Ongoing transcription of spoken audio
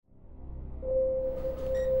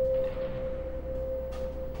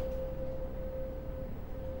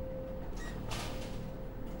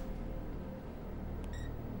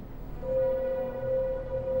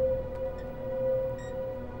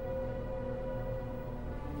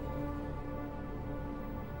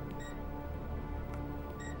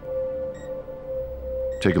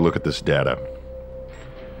Take a look at this data.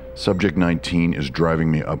 Subject 19 is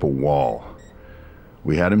driving me up a wall.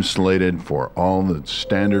 We had him slated for all the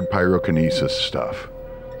standard pyrokinesis stuff.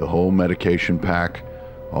 The whole medication pack,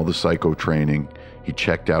 all the psycho training. He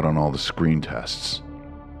checked out on all the screen tests.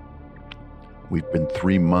 We've been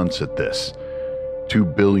 3 months at this, 2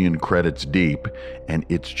 billion credits deep, and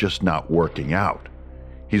it's just not working out.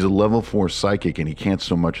 He's a level 4 psychic and he can't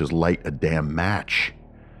so much as light a damn match.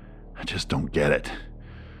 I just don't get it.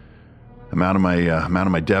 I'm out of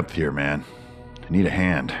my depth here, man. I need a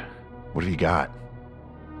hand. What have you got?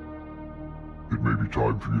 It may be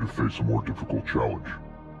time for you to face a more difficult challenge.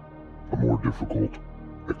 A more difficult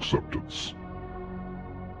acceptance.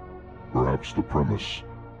 Perhaps the premise,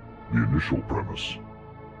 the initial premise,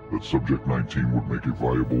 that Subject 19 would make a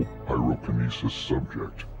viable pyrokinesis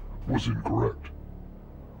subject was incorrect.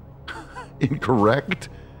 Incorrect?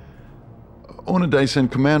 Onadice and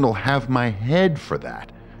Command will have my head for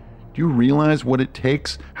that. Do you realize what it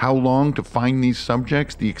takes, how long to find these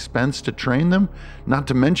subjects, the expense to train them? Not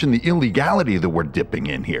to mention the illegality that we're dipping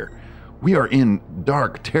in here. We are in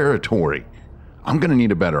dark territory. I'm going to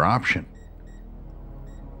need a better option.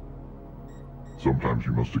 Sometimes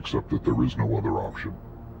you must accept that there is no other option,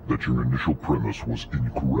 that your initial premise was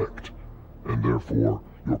incorrect, and therefore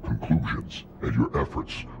your conclusions and your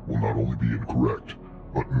efforts will not only be incorrect,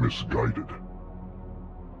 but misguided.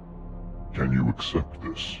 Can you accept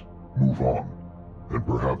this? Move on, and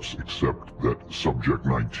perhaps accept that Subject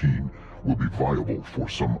 19 will be viable for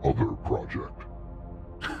some other project.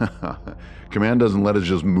 Command doesn't let us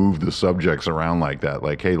just move the subjects around like that.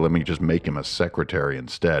 Like, hey, let me just make him a secretary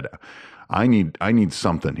instead. I need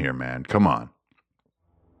something here, man. Come on.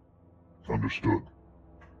 Understood.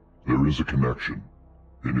 There is a connection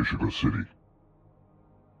in Ishiga City.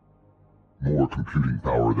 More computing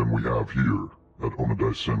power than we have here at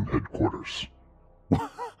Onadaisen headquarters.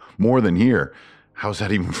 More than here? How's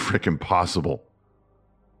that even frickin' possible?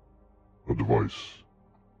 A device.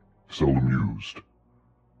 Seldom used.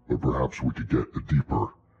 But perhaps we could get a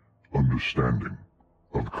deeper understanding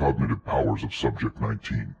of the cognitive powers of Subject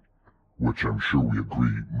 19, which I'm sure we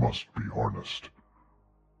agree must be harnessed.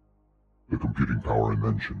 The computing power I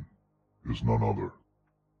mention is none other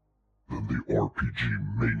than the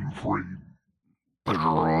RPG mainframe.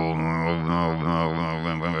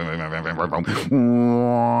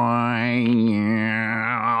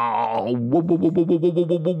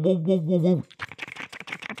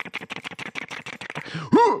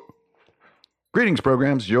 Greetings,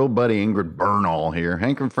 programs. Your old buddy Ingrid Bernal here.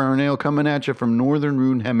 Hank and Farnail coming at you from northern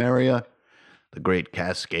Runehem area, the great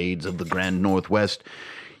Cascades of the Grand Northwest.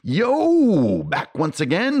 Yo, back once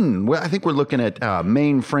again. Well, I think we're looking at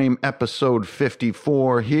mainframe episode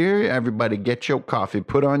 54 here. Everybody get your coffee,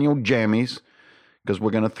 put on your jammies, because we're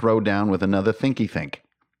going to throw down with another Thinky Think.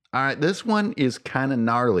 All right, this one is kind of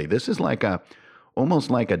gnarly. This is like almost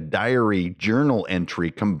like a diary journal entry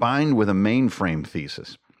combined with a mainframe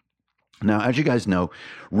thesis. Now, as you guys know,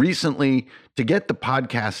 recently, to get the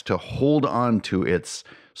podcast to hold on to its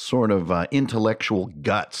sort of intellectual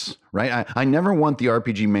guts, right? I never want the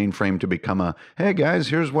RPG mainframe to become a, hey guys,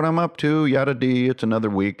 here's what I'm up to, yada dee, it's another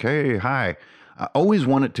week, hey, hi. I always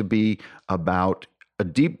want it to be about a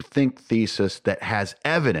deep think thesis that has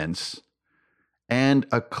evidence and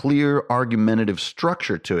a clear argumentative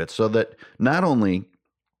structure to it, so that not only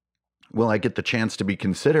will I get the chance to be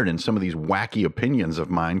considered in some of these wacky opinions of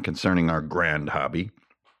mine concerning our grand hobby,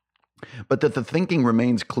 but that the thinking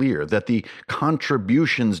remains clear, that the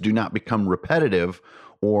contributions do not become repetitive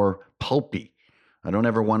or pulpy. I don't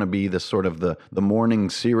ever want to be the sort of the morning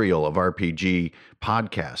cereal of RPG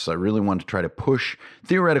podcasts. I really want to try to push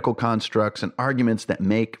theoretical constructs and arguments that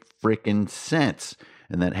make frickin' sense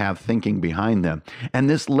and that have thinking behind them. And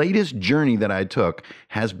this latest journey that I took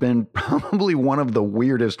has been probably one of the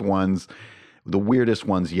weirdest ones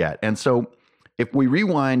yet. And so if we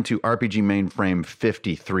rewind to RPG Mainframe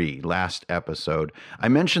 53, last episode, I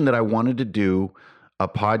mentioned that I wanted to do a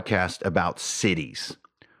podcast about cities.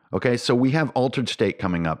 Okay, so we have Altered State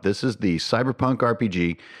coming up. This is the cyberpunk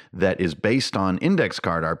RPG that is based on Index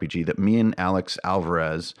Card RPG that me and Alex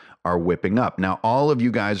Alvarez are whipping up. Now, all of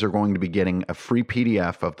you guys are going to be getting a free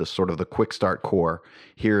PDF of the sort of the Quick Start Core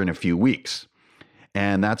here in a few weeks.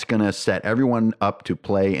 And that's going to set everyone up to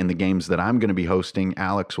play in the games that I'm going to be hosting,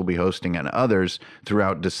 Alex will be hosting, and others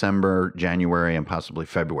throughout December, January, and possibly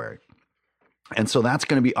February. And so that's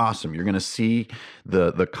going to be awesome. You're going to see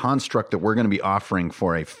the construct that we're going to be offering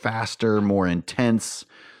for a faster, more intense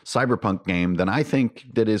cyberpunk game than I think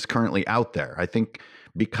that is currently out there. I think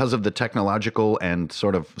because of the technological and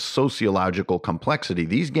sort of sociological complexity,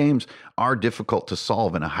 these games are difficult to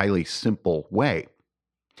solve in a highly simple way.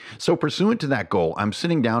 So, pursuant to that goal, I'm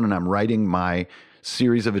sitting down and I'm writing my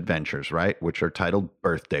series of adventures, right? Which are titled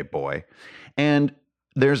Birthday Boy. And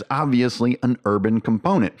there's obviously an urban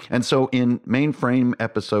component. And so in Mainframe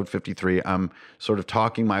episode 53, I'm sort of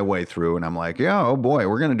talking my way through and I'm like, yeah, oh boy,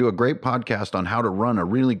 we're going to do a great podcast on how to run a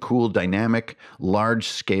really cool, dynamic, large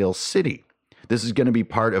scale city. This is going to be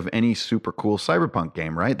part of any super cool cyberpunk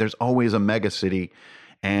game, right? There's always a mega city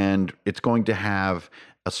and it's going to have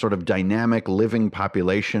a sort of dynamic living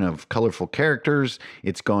population of colorful characters.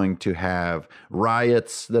 It's going to have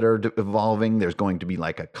riots that are evolving. There's going to be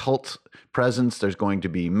like a cult presence. There's going to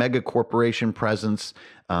be mega corporation presence.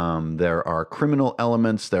 There are criminal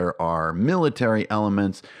elements. There are military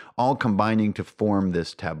elements, all combining to form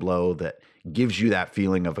this tableau that gives you that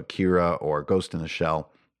feeling of Akira or Ghost in the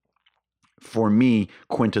Shell. For me,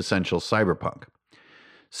 quintessential cyberpunk.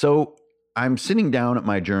 So I'm sitting down at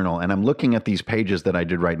my journal and I'm looking at these pages that I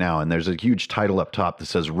did right now. And there's a huge title up top that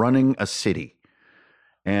says Running a City.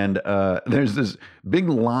 And there's this big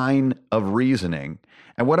line of reasoning.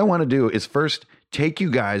 And what I want to do is first take you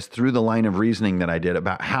guys through the line of reasoning that I did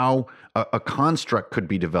about how a construct could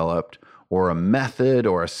be developed or a method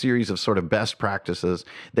or a series of sort of best practices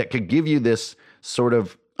that could give you this sort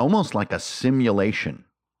of almost like a simulation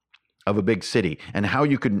of a big city and how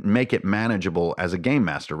you could make it manageable as a game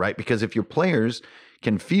master, right? Because if your players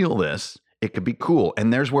can feel this, it could be cool.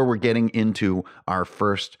 And there's where we're getting into our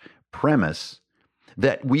first premise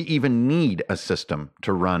that we even need a system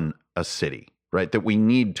to run a city, right? That we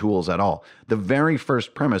need tools at all. The very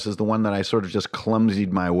first premise is the one that I sort of just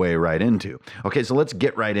clumsied my way right into. Okay, so let's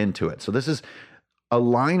get right into it. So this is a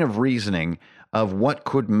line of reasoning of what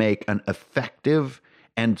could make an effective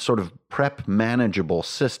and sort of prep manageable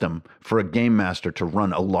system for a game master to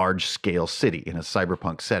run a large scale city in a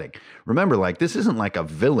cyberpunk setting. Remember, like, this isn't like a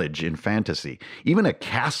village in fantasy. Even a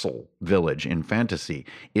castle village in fantasy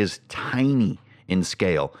is tiny in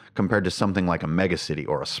scale compared to something like a megacity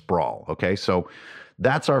or a sprawl. Okay, so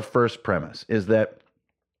that's our first premise, is that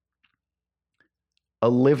a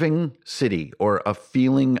living city or a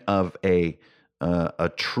feeling of a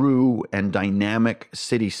true and dynamic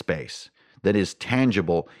city space that is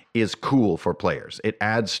tangible is cool for players. It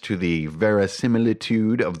adds to the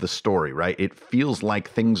verisimilitude of the story, right? It feels like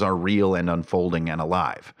things are real and unfolding and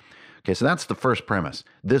alive. Okay, so that's the first premise.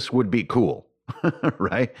 This would be cool,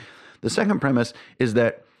 right? The second premise is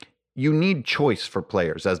that you need choice for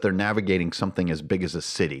players as they're navigating something as big as a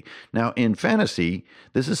city. Now, in fantasy,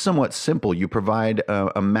 this is somewhat simple. You provide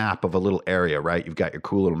a map of a little area, right? You've got your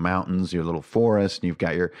cool little mountains, your little forest, and you've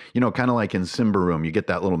got your, kind of like in Simbaroom, you get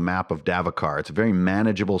that little map of Davokar. It's a very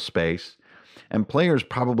manageable space, and players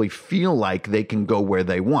probably feel like they can go where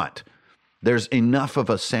they want. There's enough of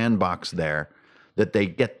a sandbox there that they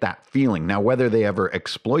get that feeling. Now, whether they ever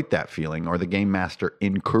exploit that feeling or the game master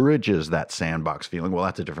encourages that sandbox feeling, well,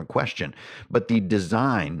 that's a different question. But the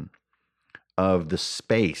design of the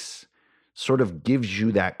space sort of gives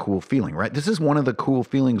you that cool feeling, right? This is one of the cool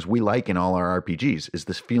feelings we like in all our RPGs, is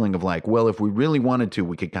this feeling of like, well, if we really wanted to,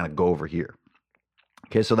 we could kind of go over here.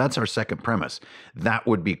 Okay, so that's our second premise. That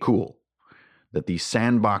would be cool. That the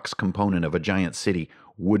sandbox component of a giant city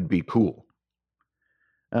would be cool.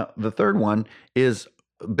 The third one is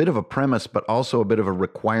a bit of a premise, but also a bit of a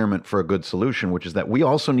requirement for a good solution, which is that we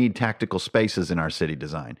also need tactical spaces in our city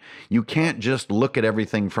design. You can't just look at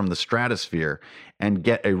everything from the stratosphere and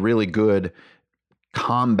get a really good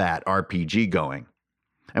combat RPG going.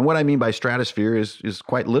 And what I mean by stratosphere is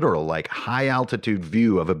quite literal, like high altitude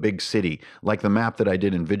view of a big city, like the map that I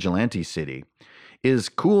did in Vigilante City, is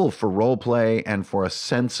cool for role play and for a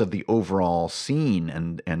sense of the overall scene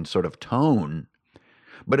and sort of tone.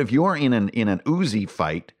 But if you're in an Uzi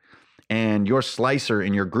fight and your slicer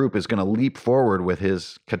in your group is going to leap forward with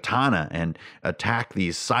his katana and attack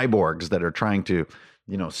these cyborgs that are trying to,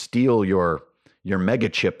 steal your mega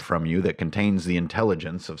chip from you that contains the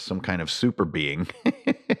intelligence of some kind of super being.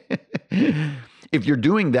 If you're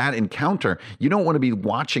doing that encounter, you don't want to be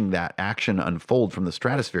watching that action unfold from the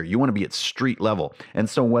stratosphere. You want to be at street level. And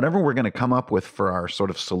so whatever we're going to come up with for our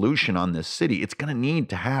sort of solution on this city, it's going to need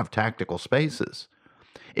to have tactical spaces.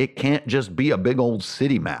 It can't just be a big old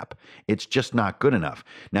city map. It's just not good enough.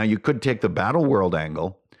 Now, you could take the battle world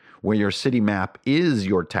angle where your city map is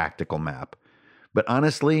your tactical map. But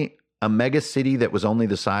honestly, a mega city that was only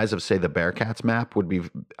the size of, say, the Bearcats map would be,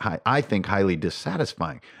 I think, highly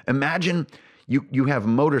dissatisfying. Imagine you have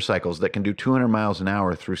motorcycles that can do 200 miles an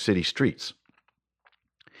hour through city streets.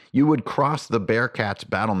 You would cross the Bearcats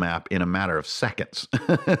battle map in a matter of seconds.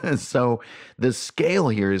 So the scale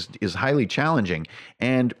here is highly challenging.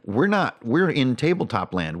 And we're in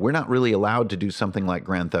tabletop land. We're not really allowed to do something like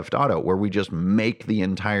Grand Theft Auto, where we just make the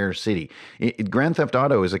entire city. Grand Theft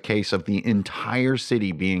Auto is a case of the entire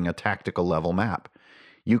city being a tactical level map.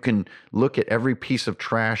 You can look at every piece of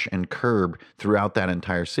trash and curb throughout that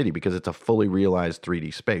entire city because it's a fully realized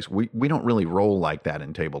 3D space. We don't really roll like that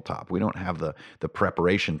in tabletop. We don't have the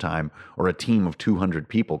preparation time or a team of 200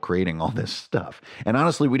 people creating all this stuff. And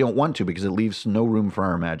honestly, we don't want to because it leaves no room for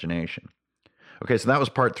our imagination. Okay, so that was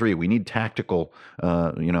part 3. We need tactical,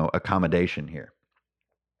 accommodation here.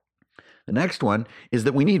 The next one is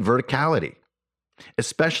that we need verticality,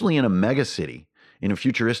 especially in a megacity. In a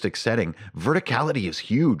futuristic setting, verticality is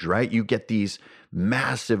huge, right? You get these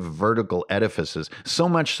massive vertical edifices, so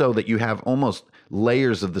much so that you have almost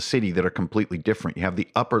layers of the city that are completely different. You have the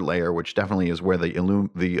upper layer, which definitely is where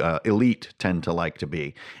the elite tend to like to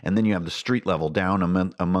be. And then you have the street level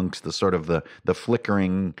down amongst the sort of the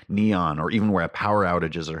flickering neon, or even where power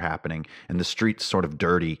outages are happening and the street's sort of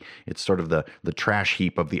dirty. It's sort of the trash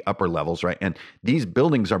heap of the upper levels, right? And these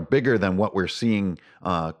buildings are bigger than what we're seeing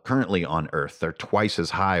currently on Earth. They're twice as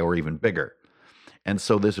high or even bigger. And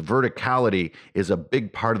so this verticality is a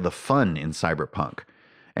big part of the fun in cyberpunk.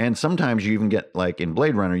 And sometimes you even get, like in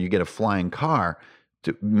Blade Runner, you get a flying car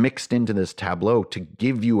mixed into this tableau to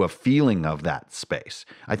give you a feeling of that space.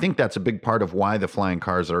 I think that's a big part of why the flying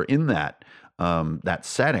cars are in that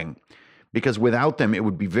setting, because without them, it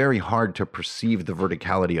would be very hard to perceive the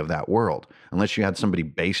verticality of that world, unless you had somebody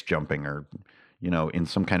base jumping or in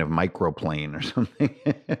some kind of microplane or something.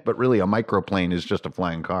 But really, a microplane is just a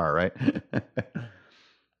flying car, right?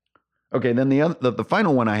 Okay, then the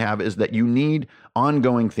final one I have is that you need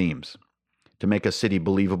ongoing themes to make a city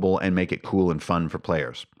believable and make it cool and fun for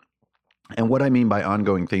players. And what I mean by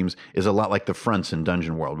ongoing themes is a lot like the fronts in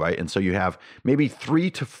Dungeon World, right? And so you have maybe 3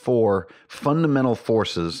 to 4 fundamental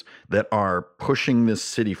forces that are pushing this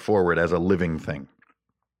city forward as a living thing.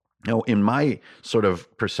 Now, in my sort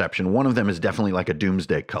of perception, one of them is definitely like a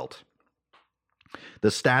doomsday cult.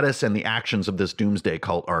 The status and the actions of this doomsday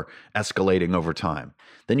cult are escalating over time.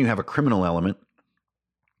 Then you have a criminal element,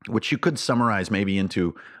 which you could summarize maybe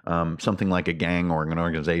into something like a gang or an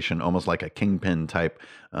organization, almost like a kingpin type,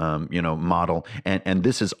 model. And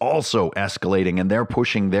this is also escalating, and they're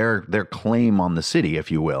pushing their claim on the city,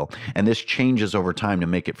 if you will. And this changes over time to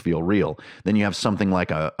make it feel real. Then you have something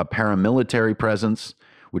like a paramilitary presence,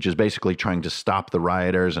 which is basically trying to stop the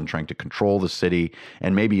rioters and trying to control the city,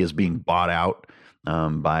 and maybe is being bought out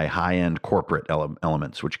by high-end corporate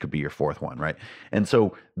elements, which could be your 4th one, right? And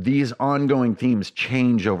so these ongoing themes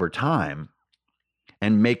change over time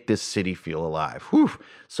and make this city feel alive. Whew.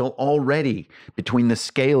 So already, between the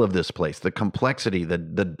scale of this place, the complexity, the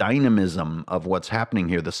dynamism of what's happening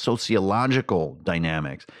here, the sociological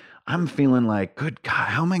dynamics, I'm feeling like, good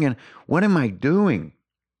God, what am I doing?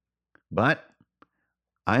 But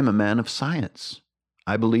I'm a man of science.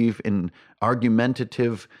 I believe in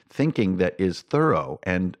argumentative thinking that is thorough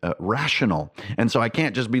and rational. And so I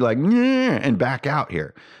can't just be like, "Nyeh," and back out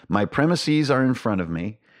here. My premises are in front of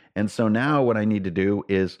me. And so now what I need to do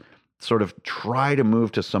is sort of try to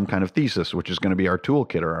move to some kind of thesis, which is going to be our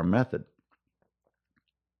toolkit or our method.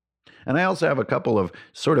 And I also have a couple of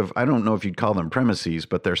sort of, I don't know if you'd call them premises,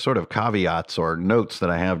 but they're sort of caveats or notes that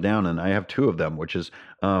I have down. And I have 2 of them, which is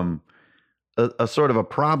a sort of a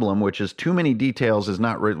problem, which is too many details is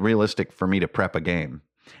not realistic for me to prep a game,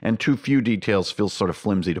 and too few details feels sort of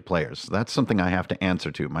flimsy to players. That's something I have to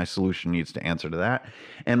answer to. My solution needs to answer to that.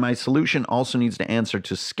 And my solution also needs to answer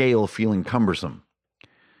to scale feeling cumbersome.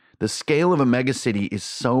 The scale of a megacity is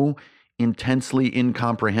so intensely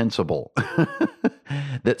incomprehensible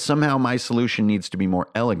that somehow my solution needs to be more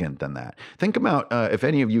elegant than that. Think about if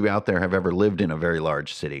any of you out there have ever lived in a very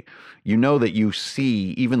large city, you know that you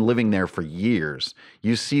see, even living there for years,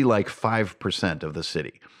 you see like 5% of the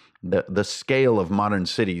city. The scale of modern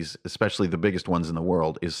cities, especially the biggest ones in the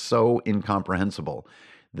world, is so incomprehensible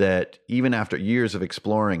that even after years of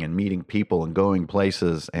exploring and meeting people and going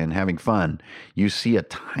places and having fun, you see a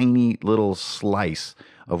tiny little slice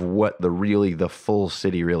of what the full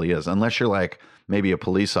city really is. Unless you're like maybe a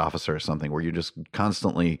police officer or something, where you're just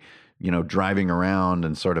constantly, driving around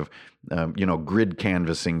and sort of, grid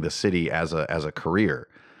canvassing the city as a career.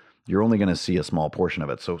 You're only going to see a small portion of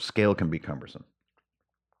it. So scale can be cumbersome.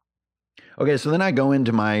 Okay, so then I go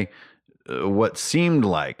into my, what seemed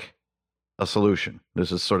like a solution.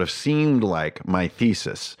 This is sort of seemed like my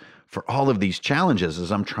thesis for all of these challenges,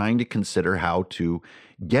 as I'm trying to consider how to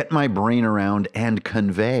get my brain around and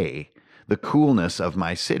convey the coolness of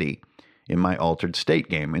my city in my Altered State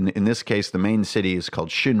game. In this case, the main city is called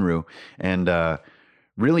Shinru, and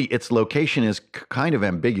really its location is kind of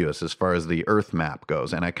ambiguous as far as the Earth map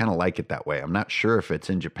goes, and I kind of like it that way. I'm not sure if it's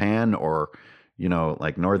in Japan or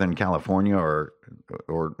like Northern California or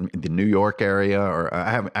the New York area, or I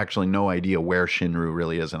have actually no idea where Shinru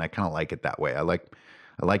really is, and I kind of like it that way. I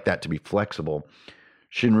like that to be flexible.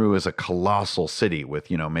 Shinru is a colossal city with,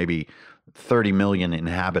 maybe 30 million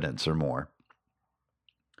inhabitants or more.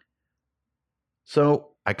 So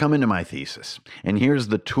I come into my thesis, and here's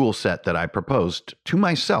the tool set that I proposed to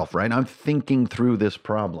myself, right? I'm thinking through this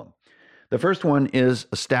problem. The first one is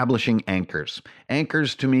establishing anchors.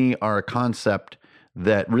 Anchors to me are a concept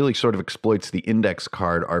that really sort of exploits the index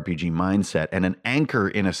card RPG mindset, and an anchor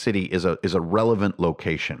in a city is a relevant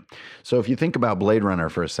location. So if you think about Blade Runner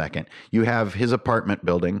for a second, you have his apartment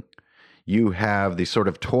building, you have the sort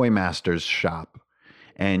of toy master's shop,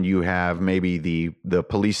 and you have maybe the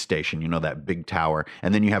police station, that big tower,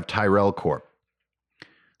 and then you have Tyrell Corp.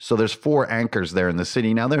 So there's 4 anchors there in the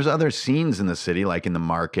city. Now there's other scenes in the city, like in the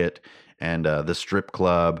market and the strip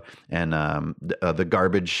club and the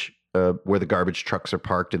garbage, where the garbage trucks are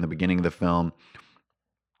parked in the beginning of the film.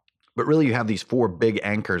 But really you have these 4 big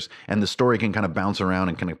anchors, and the story can kind of bounce around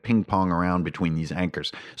and kind of ping pong around between these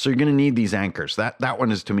anchors. So you're going to need these anchors. That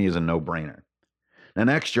one is, to me, is a no-brainer. Now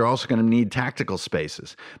next, you're also going to need tactical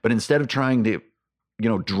spaces. But instead of trying to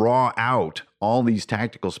draw out all these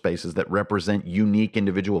tactical spaces that represent unique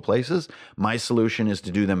individual places, my solution is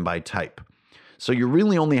to do them by type. So you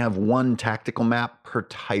really only have 1 tactical map per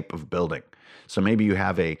type of building. So maybe you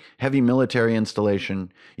have a heavy military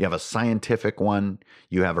installation, you have a scientific one,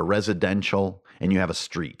 you have a residential, and you have a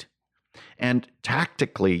street. And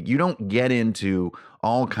tactically, you don't get into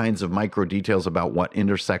all kinds of micro details about what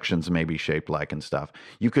intersections may be shaped like and stuff.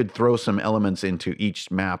 You could throw some elements into each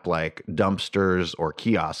map, like dumpsters or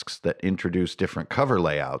kiosks that introduce different cover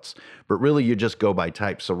layouts, but really you just go by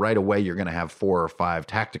type. So right away, you're going to have 4 or 5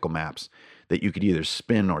 tactical maps that you could either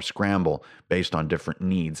spin or scramble based on different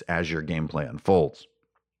needs as your gameplay unfolds.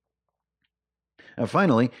 And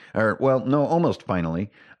finally, almost finally,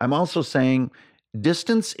 I'm also saying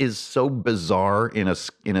distance is so bizarre in a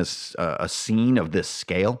scene of this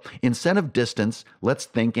scale. Instead of distance, let's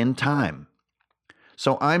think in time.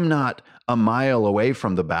 So I'm not a mile away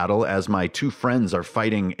from the battle as my 2 friends are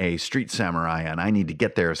fighting a street samurai, and I need to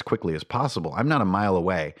get there as quickly as possible. I'm not a mile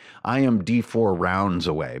away. I am D4 rounds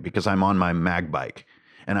away because I'm on my mag bike.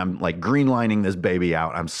 And I'm like greenlining this baby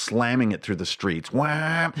out. I'm slamming it through the streets.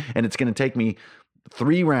 Wham! And it's going to take me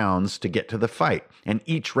 3 rounds to get to the fight. And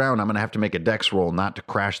each round I'm going to have to make a dex roll not to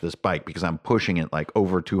crash this bike because I'm pushing it like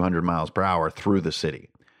over 200 miles per hour through the city.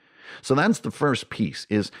 So that's the first piece,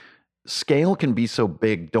 is scale can be so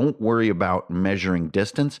big. Don't worry about measuring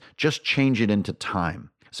distance. Just change it into time,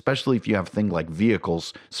 especially if you have things like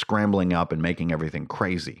vehicles scrambling up and making everything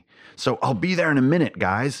crazy. So I'll be there in a minute,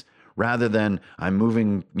 guys, rather than I'm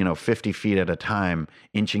moving, 50 feet at a time,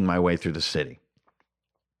 inching my way through the city.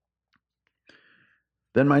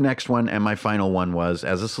 Then my next one and my final one was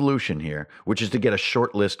as a solution here, which is to get a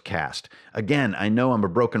short list cast. Again, I know I'm a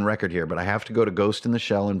broken record here, but I have to go to Ghost in the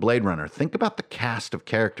Shell and Blade Runner. Think about the cast of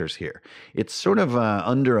characters here. It's sort of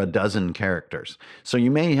under a dozen characters. So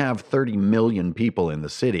you may have 30 million people in the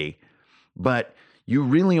city, but you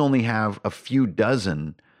really only have a few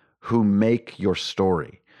dozen who make your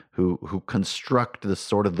story, who construct the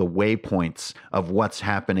sort of the waypoints of what's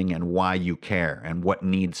happening and why you care and what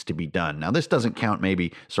needs to be done. Now, this doesn't count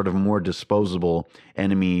maybe sort of more disposable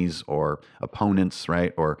enemies or opponents,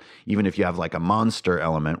 right? Or even if you have like a monster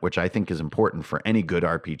element, which I think is important for any good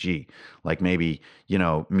RPG, like maybe,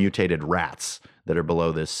 mutated rats that are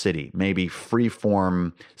below this city, maybe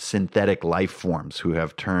free-form synthetic life forms who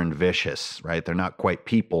have turned vicious, right? They're not quite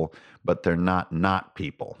people, but they're not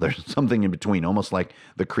people. There's something in between, almost like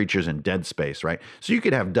the creatures in Dead Space, right? So you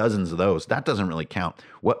could have dozens of those. That doesn't really count.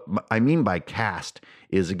 What I mean by cast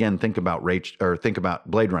is, again, think about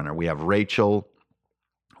Blade Runner. We have Rachel,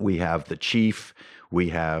 we have the Chief, we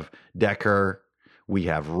have Decker, we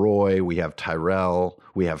have Roy, we have Tyrell,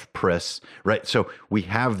 we have Priss, right? So we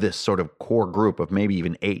have this sort of core group of maybe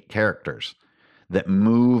even 8 characters that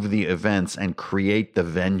move the events and create the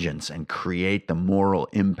vengeance and create the moral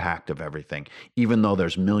impact of everything. Even though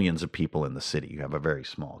there's millions of people in the city, you have a very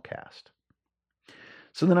small cast.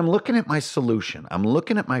 So then I'm looking at my solution. I'm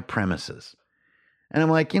looking at my premises. And I'm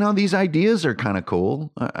like, these ideas are kind of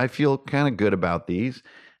cool. I feel kind of good about these.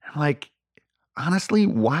 I'm like, honestly,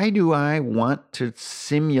 why do I want to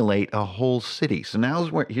simulate a whole city? So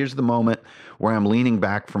here's the moment where I'm leaning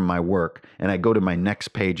back from my work and I go to my next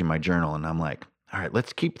page in my journal and I'm like, all right,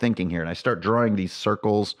 let's keep thinking here. And I start drawing these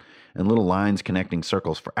circles and little lines connecting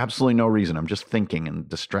circles for absolutely no reason. I'm just thinking and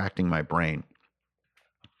distracting my brain.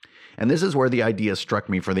 And this is where the idea struck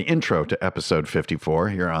me for the intro to episode 54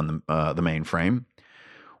 here on the mainframe,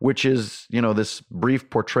 which is, this brief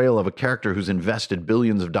portrayal of a character who's invested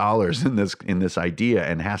billions of dollars in this idea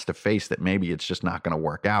and has to face that maybe it's just not going to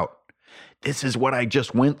work out. This is what I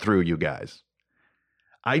just went through, you guys.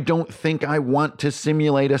 I don't think I want to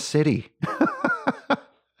simulate a city.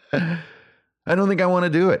 I don't think I want to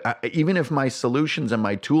do it. Even if my solutions and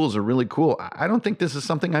my tools are really cool, I don't think this is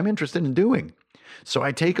something I'm interested in doing. So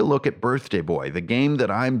I take a look at Birthday Boy, the game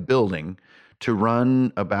that I'm building to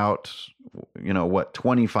run about,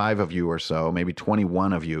 25 of you or so, maybe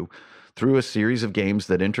 21 of you, through a series of games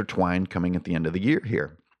that intertwine coming at the end of the year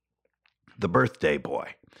here. The Birthday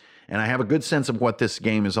Boy. And I have a good sense of what this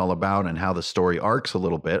game is all about and how the story arcs a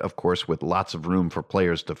little bit, of course, with lots of room for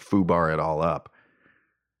players to foobar it all up.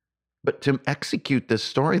 But to execute this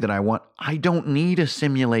story that I want, I don't need a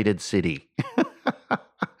simulated city.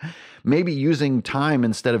 Maybe using time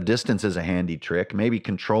instead of distance is a handy trick. Maybe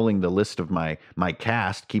controlling the list of my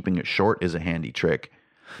cast, keeping it short, is a handy trick.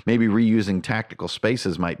 Maybe reusing tactical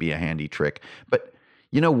spaces might be a handy trick. But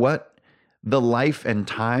you know what? The life and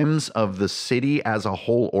times of the city as a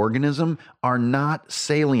whole organism are not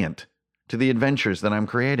salient to the adventures that I'm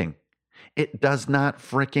creating. It does not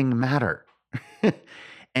freaking matter.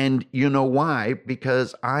 And you know why?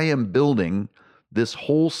 Because I am building this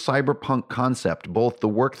whole cyberpunk concept, both the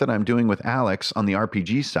work that I'm doing with Alex on the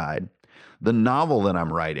RPG side, the novel that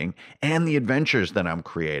I'm writing, and the adventures that I'm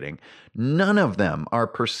creating. None of them are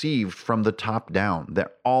perceived from the top down.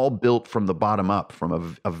 They're all built from the bottom up,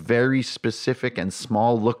 from a very specific and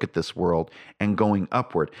small look at this world and going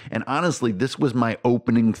upward. And honestly, this was my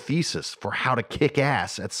opening thesis for how to kick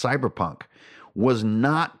ass at cyberpunk, was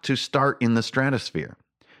not to start in the stratosphere,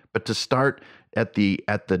 but to start at the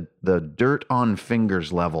dirt on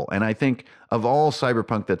fingers level. And I think of all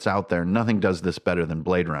cyberpunk that's out there, nothing does this better than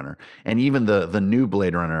Blade Runner. And even the new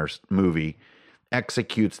Blade Runner movie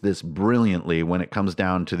executes this brilliantly when it comes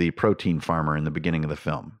down to the protein farmer in the beginning of the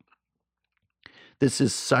film. This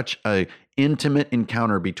is such an intimate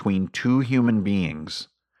encounter between two human beings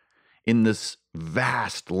in this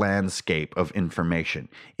vast landscape of information.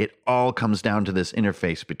 It all comes down to this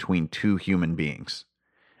interface between two human beings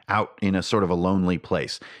out in a sort of a lonely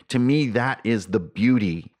place. To me, that is the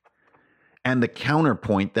beauty and the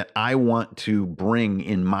counterpoint that I want to bring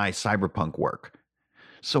in my cyberpunk work.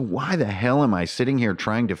 So why the hell am I sitting here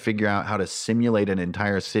trying to figure out how to simulate an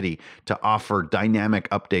entire city to offer dynamic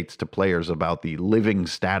updates to players about the living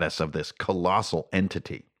status of this colossal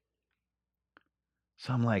entity?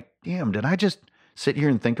 So I'm like, damn, did I just sit here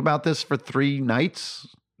and think about this for 3 nights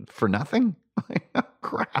for nothing?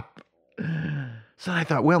 Crap. So I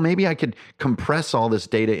thought, well, maybe I could compress all this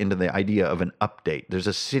data into the idea of an update. There's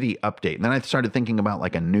a city update. And then I started thinking about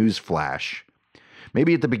like a news flash.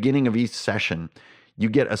 Maybe at the beginning of each session, you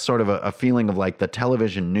get a sort of a feeling of like the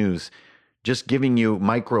television news just giving you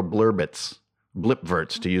micro blipverts,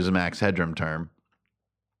 to use a Max Headroom term,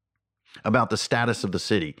 about the status of the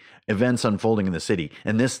city, events unfolding in the city.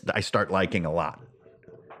 And this I start liking a lot.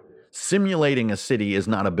 Simulating a city is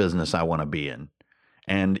not a business I want to be in.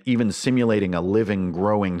 And even simulating a living,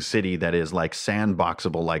 growing city that is like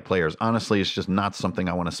sandboxable like players, honestly, it's just not something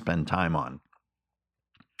I want to spend time on.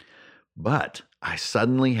 But I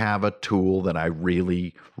suddenly have a tool that I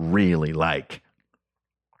really, really like.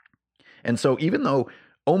 And so even though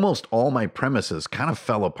almost all my premises kind of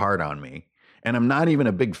fell apart on me, and I'm not even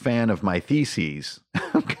a big fan of my theses,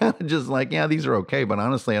 I'm kind of just like, yeah, these are okay, but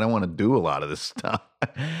honestly, I don't want to do a lot of this stuff.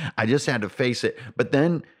 I just had to face it. But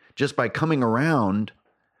then just by coming around,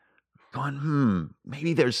 going,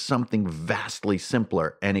 maybe there's something vastly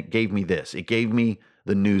simpler. And it gave me this. It gave me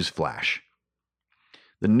the news flash.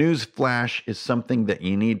 The news flash is something that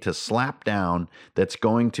you need to slap down that's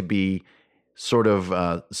going to be sort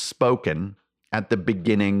of spoken at the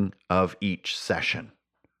beginning of each session.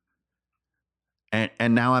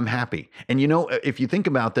 And now I'm happy. And if you think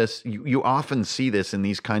about this, you often see this in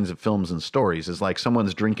these kinds of films and stories. It's like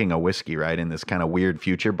someone's drinking a whiskey, right, in this kind of weird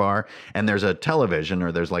future bar, and there's a television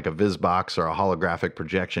or there's like a viz box or a holographic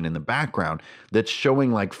projection in the background that's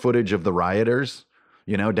showing like footage of the rioters,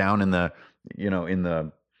 down in the, in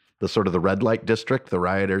the sort of the red light district. The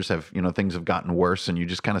rioters have, things have gotten worse, and you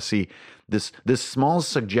just kind of see this small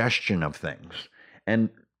suggestion of things. And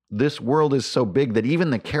this world is so big that even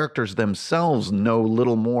the characters themselves know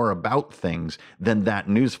little more about things than that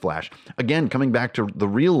newsflash. Again, coming back to the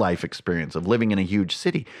real life experience of living in a huge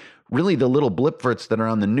city, really the little blipverts that are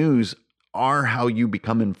on the news are how you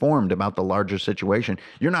become informed about the larger situation.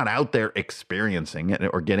 You're not out there experiencing it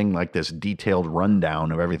or getting like this detailed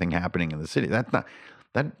rundown of everything happening in the city. That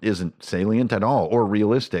isn't salient at all or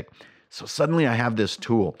realistic. So suddenly I have this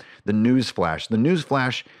tool, the news flash. The news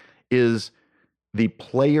flash is the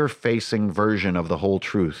player-facing version of the whole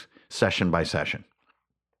truth, session by session.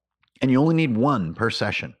 And you only need one per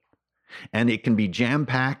session. And it can be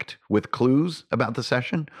jam-packed with clues about the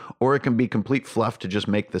session, or it can be complete fluff to just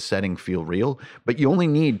make the setting feel real. But you only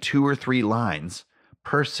need 2 or 3 lines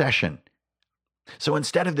per session. So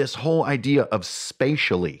instead of this whole idea of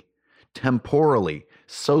spatially, temporally,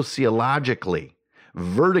 sociologically,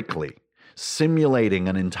 vertically simulating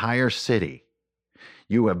an entire city,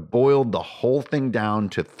 you have boiled the whole thing down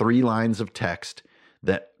to 3 lines of text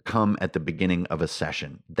that come at the beginning of a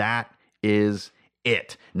session. That is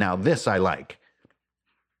it. Now, this I like.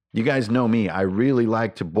 You guys know me. I really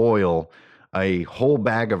like to boil a whole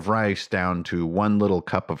bag of rice down to 1 little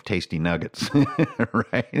cup of tasty nuggets,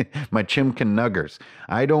 right? My chimkin nuggers.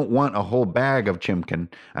 I don't want a whole bag of chimkin.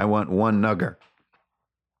 I want 1 nugger.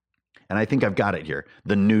 And I think I've got it here.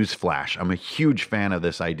 The news flash. I'm a huge fan of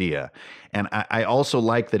this idea. And I also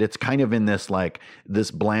like that it's kind of in this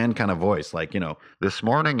this bland kind of voice. Like, this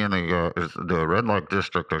morning in the red light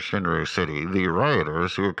district of Shinru City, the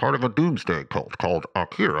rioters, who are part of a doomsday cult called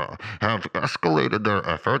Akira, have escalated their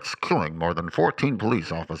efforts, killing more than 14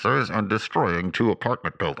 police officers and destroying 2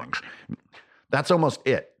 apartment buildings. That's almost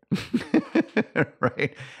it.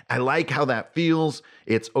 Right? I like how that feels.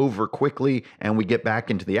 It's over quickly, and we get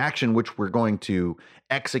back into the action, which we're going to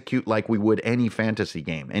execute like we would any fantasy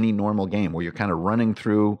game, any normal game, where you're kind of running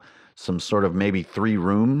through some sort of maybe 3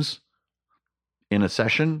 rooms in a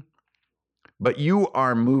session. But you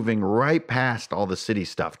are moving right past all the city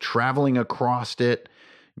stuff, traveling across it.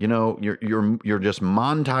 You're just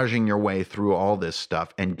montaging your way through all this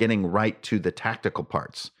stuff and getting right to the tactical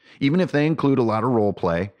parts, even if they include a lot of role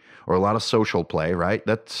play or a lot of social play, right?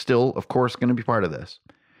 That's still, of course, going to be part of this.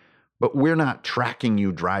 But we're not tracking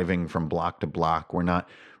you driving from block to block. We're not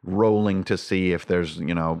rolling to see if there's,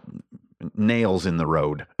 nails in the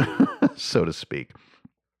road, so to speak.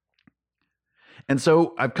 And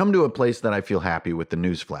so I've come to a place that I feel happy with the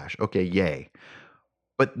news flash. Okay, yay.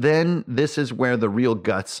 But then this is where the real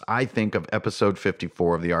guts, I think, of episode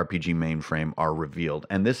 54 of the RPG Mainframe are revealed.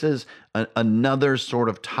 And this is another sort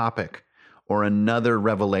of topic or another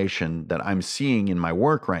revelation that I'm seeing in my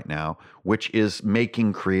work right now, which is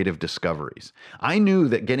making creative discoveries. I knew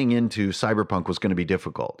that getting into cyberpunk was going to be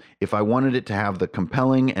difficult if I wanted it to have the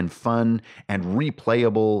compelling and fun and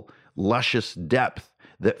replayable, luscious depth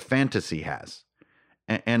that fantasy has.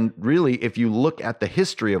 And really, if you look at the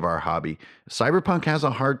history of our hobby, cyberpunk has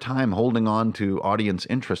a hard time holding on to audience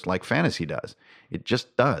interest like fantasy does. It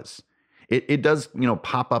just does. It does,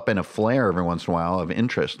 pop up in a flare every once in a while of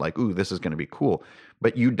interest, like, ooh, this is going to be cool.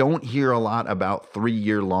 But you don't hear a lot about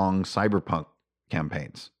 3-year-long cyberpunk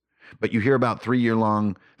campaigns. But you hear about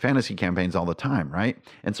 3-year-long fantasy campaigns all the time, right?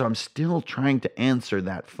 And so I'm still trying to answer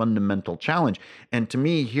that fundamental challenge. And to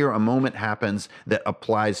me, here a moment happens that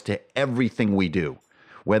applies to everything we do,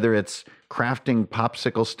 whether it's crafting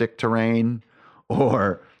popsicle stick terrain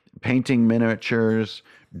or painting miniatures,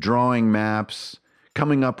 drawing maps,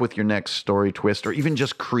 coming up with your next story twist, or even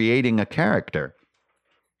just creating a character.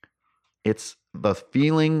 It's the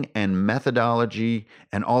feeling and methodology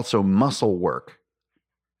and also muscle work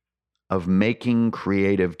of making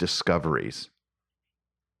creative discoveries.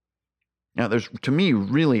 Now, there's, to me,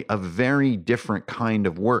 really a very different kind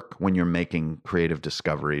of work when you're making creative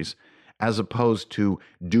discoveries as opposed to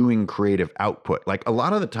doing creative output. Like a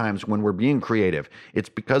lot of the times when we're being creative, it's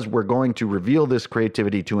because we're going to reveal this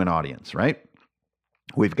creativity to an audience, right?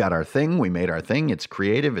 We've got our thing, we made our thing, it's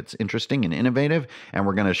creative, it's interesting and innovative, and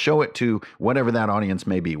we're going to show it to whatever that audience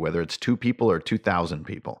may be, whether it's 2 people or 2,000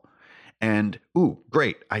 people. And, ooh,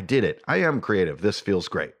 great, I did it. I am creative. This feels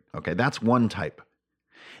great. Okay, that's one type.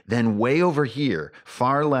 Then way over here,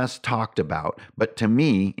 far less talked about, but to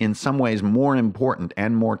me, in some ways more important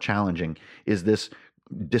and more challenging, is this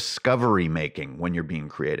discovery making when you're being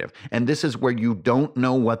creative. And this is where you don't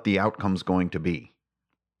know what the outcome's going to be.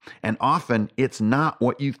 And often it's not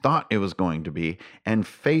what you thought it was going to be. And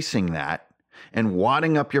facing that and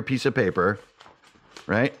wadding up your piece of paper,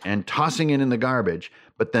 right, and tossing it in the garbage,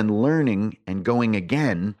 but then learning and going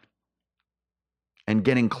again and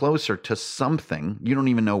getting closer to something, you don't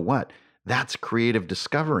even know what, that's creative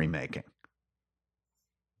discovery making.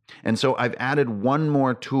 And so I've added one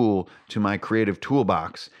more tool to my creative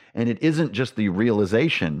toolbox, and it isn't just the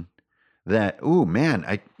realization that, ooh, man,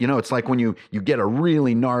 it's like when you get a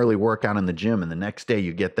really gnarly workout in the gym and the next day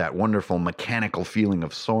you get that wonderful mechanical feeling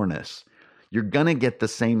of soreness. you're going to get the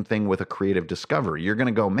same thing with a creative discovery. You're going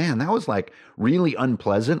to go, man, that was like really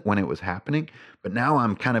unpleasant when it was happening, but now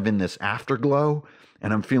I'm kind of in this afterglow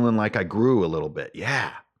and I'm feeling like I grew a little bit.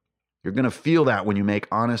 Yeah. You're going to feel that when you make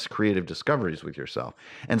honest creative discoveries with yourself.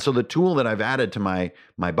 And so the tool that I've added to my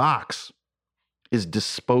box is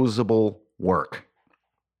disposable work.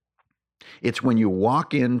 It's when you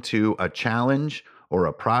walk into a challenge or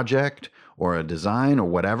a project or a design or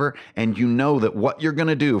whatever, and you know that what you're going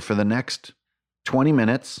to do for the next 20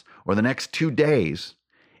 minutes or the next 2 days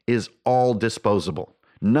is all disposable.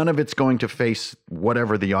 None of it's going to face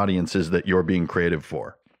whatever the audience is that you're being creative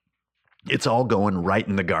for. It's all going right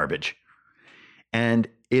in the garbage. And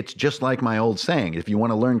it's just like my old saying, if you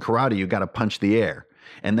want to learn karate, you got to punch the air.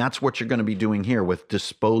 And that's what you're going to be doing here with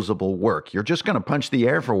disposable work. You're just going to punch the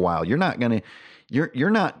air for a while. You're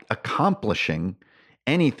not accomplishing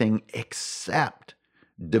anything except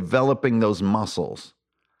developing those muscles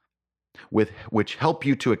which help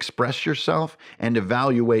you to express yourself and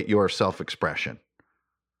evaluate your self-expression.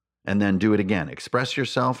 And then do it again. Express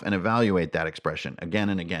yourself and evaluate that expression again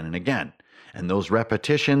and again and again. And those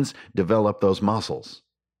repetitions develop those muscles.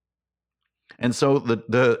 And so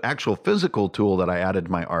the actual physical tool that I added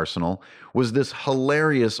to my arsenal was this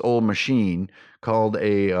hilarious old machine called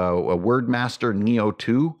a Wordmaster Neo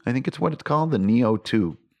 2. I think it's what it's called, the Neo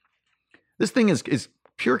 2. This thing is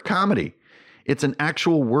pure comedy. It's an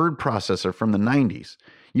actual word processor from the 90s.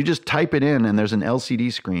 You just type it in and there's an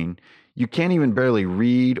LCD screen. You can't even barely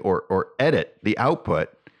read or edit the output.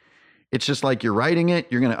 It's just like you're writing it,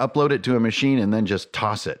 you're going to upload it to a machine and then just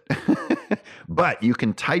toss it. But you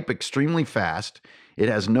can type extremely fast. It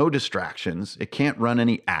has no distractions. It can't run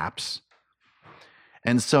any apps.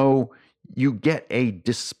 And so you get a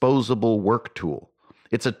disposable work tool.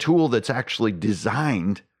 It's a tool that's actually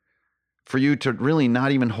designed for you to really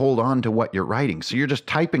not even hold on to what you're writing. So you're just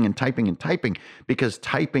typing and typing and typing because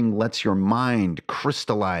typing lets your mind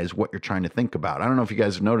crystallize what you're trying to think about. I don't know if you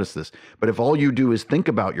guys have noticed this, but if all you do is think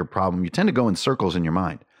about your problem, you tend to go in circles in your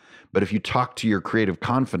mind. But if you talk to your creative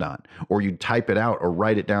confidant or you type it out or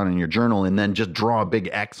write it down in your journal and then just draw a big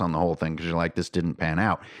X on the whole thing because you're like, this didn't pan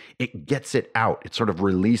out, it gets it out. It sort of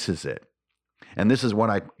releases it. And this is what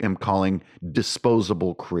I am calling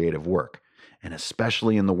disposable creative work. And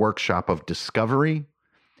especially in the workshop of discovery,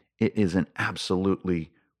 it is an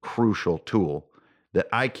absolutely crucial tool that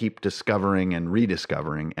I keep discovering and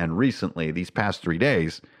rediscovering. And recently, these past 3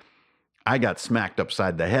 days, I got smacked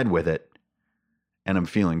upside the head with it, and I'm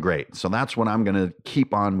feeling great. So that's what I'm going to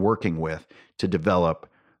keep on working with to develop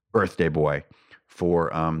Birthday Boy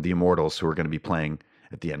for the Immortals who are going to be playing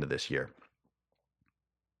at the end of this year.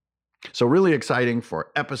 So really exciting for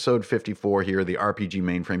episode 54 here, the RPG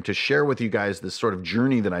Mainframe, to share with you guys this sort of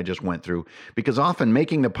journey that I just went through, because often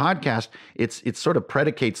making the podcast, it sort of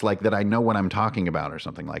predicates like that I know what I'm talking about or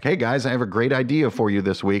something like, hey guys, I have a great idea for you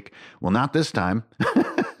this week. Well, not this time.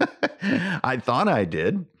 I thought I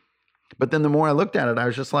did. But then the more I looked at it, I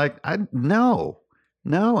was just like, no,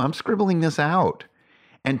 I'm scribbling this out.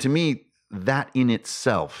 And to me, that in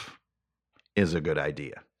itself is a good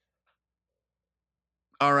idea.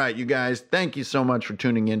 All right, you guys, thank you so much for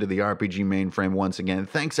tuning into the RPG Mainframe once again.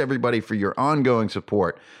 Thanks, everybody, for your ongoing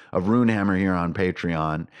support of Runehammer here on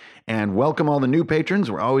Patreon. And welcome all the new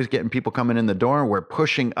patrons. We're always getting people coming in the door. We're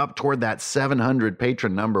pushing up toward that 700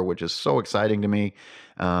 patron number, which is so exciting to me.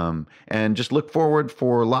 And just look forward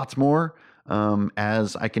for lots more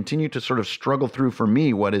as I continue to sort of struggle through, for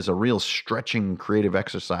me, what is a real stretching creative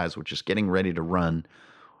exercise, which is getting ready to run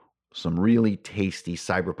some really tasty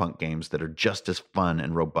cyberpunk games that are just as fun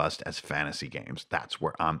and robust as fantasy games. That's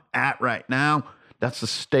where I'm at right now. That's the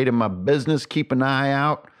state of my business. Keep an eye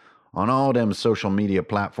out on all them social media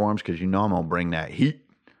platforms because you know I'm going to bring that heat.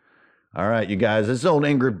 All right, you guys, this is old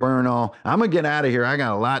Ingrid Bernal. I'm going to get out of here. I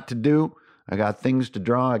got a lot to do. I got things to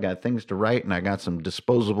draw, I got things to write, and I got some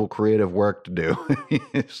disposable creative work to do.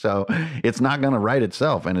 So it's not going to write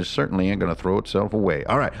itself, and it certainly ain't going to throw itself away.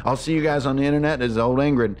 All right, I'll see you guys on the internet. This is old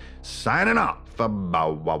Ingrid signing off.